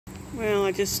Well,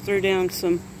 I just threw down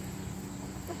some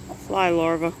fly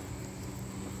larvae,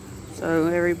 so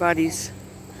everybody's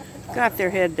got their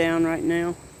head down right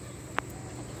now.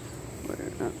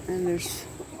 And there's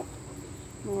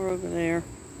more over there.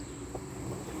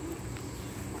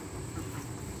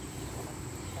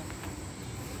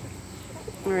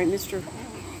 Alright, Mr.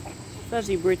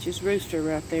 Fuzzy Britches Rooster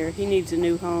right there. He needs a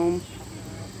new home.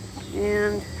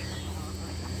 And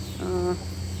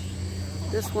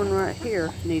this one right here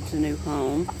needs a new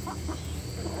home.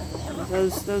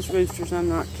 Those roosters I'm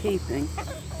not keeping.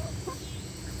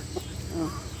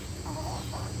 Oh.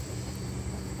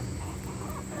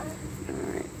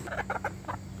 Alright.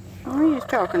 What are you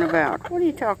talking about? What are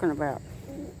you talking about?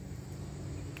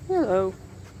 Hello.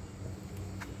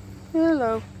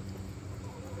 Hello.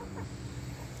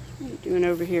 What are you doing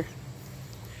over here?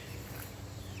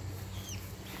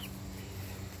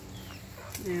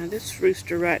 Now this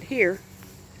rooster right here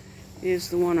is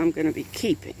the one I'm going to be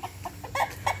keeping,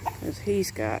 because he's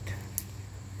got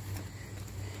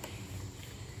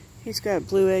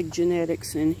blue egg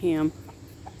genetics in him,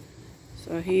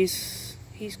 so he's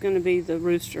going to be the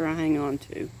rooster I hang on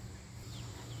to.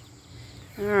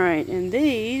 All right, and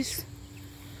these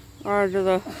are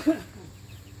the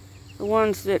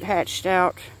ones that hatched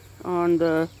out on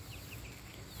the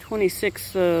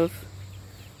 26th of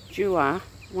July,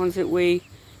 ones that we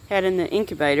had in the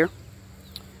incubator.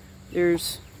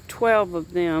 There's 12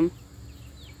 of them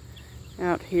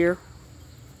out here.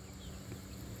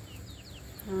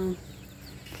 And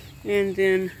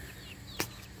then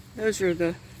those are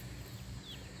the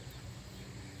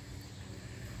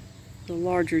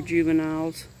larger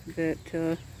juveniles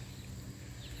that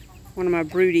one of my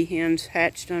broody hens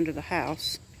hatched under the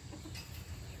house.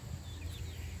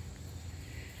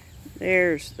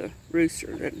 There's the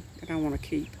rooster that I want to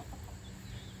keep.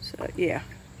 So yeah.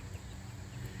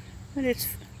 But it's,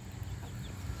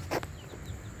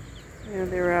 yeah,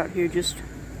 they're out here just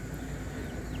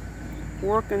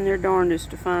working their darndest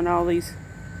to find all these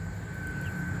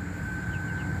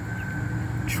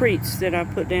treats that I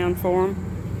put down for them.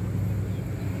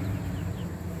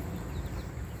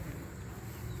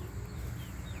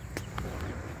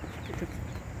 Get the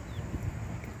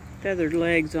feathered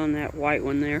legs on that white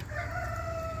one there.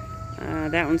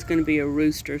 That one's going to be a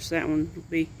rooster, so that one will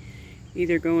be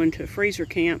either going to freezer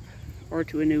camp or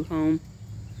to a new home.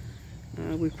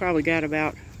 We've probably got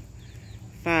about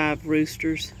 5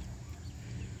 roosters,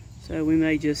 so we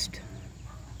may just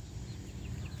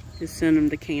send them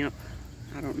to camp.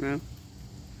 I don't know.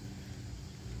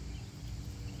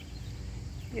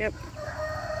 Yep.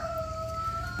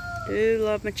 Do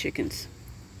love my chickens.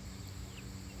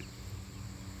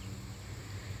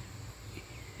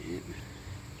 Yep.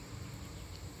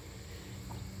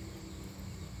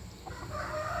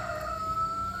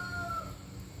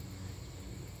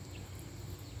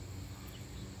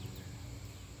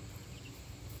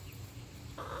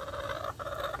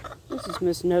 This is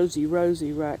Miss Nosy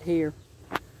Rosie right here.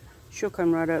 She'll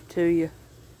come right up to you.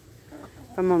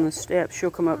 If I'm on the steps,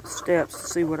 she'll come up the steps to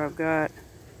see what I've got.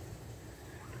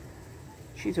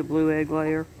 She's a blue egg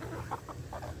layer.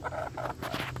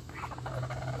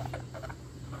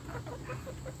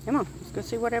 Come on, let's go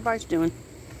see what everybody's doing.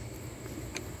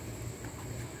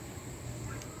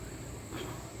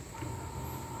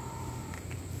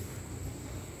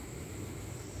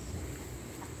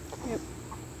 Yep.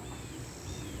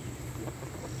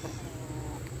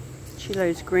 She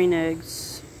lays green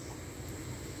eggs.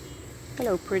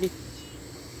 Hello, pretty.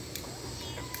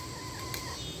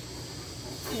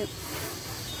 Yep.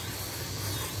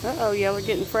 Uh-oh, yeah, we're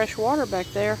getting fresh water back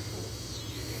there.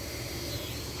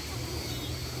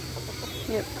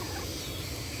 Yep.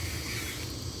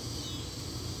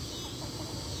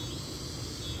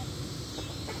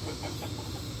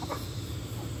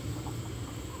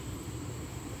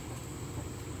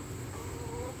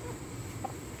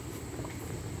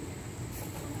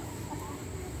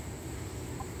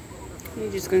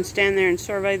 You're just going to stand there and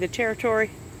survey the territory?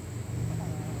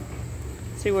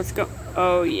 See what's going...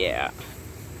 Oh, yeah.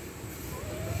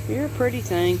 You're a pretty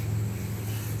thing.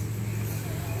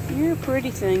 You're a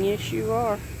pretty thing. Yes, you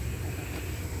are.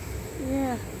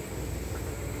 Yeah.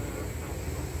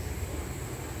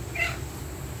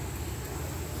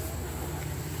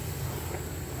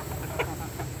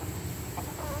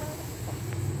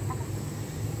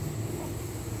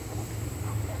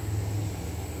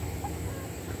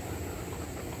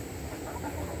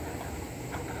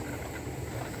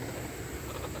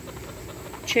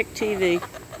 Chick TV.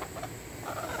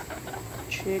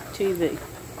 Chick TV.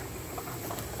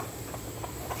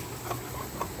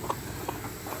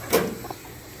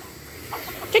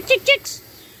 Chick, chick, chicks!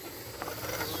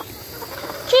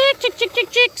 chick, chick,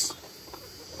 chicks.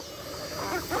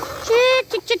 Chick,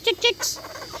 chick, chick, chick, chicks.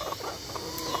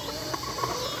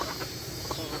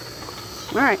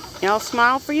 Alright, y'all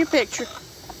smile for your picture.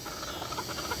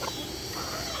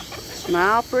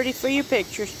 Smile pretty for your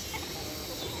pictures.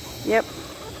 Yep.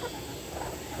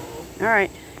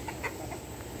 Alright.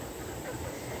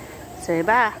 Say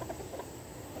bye.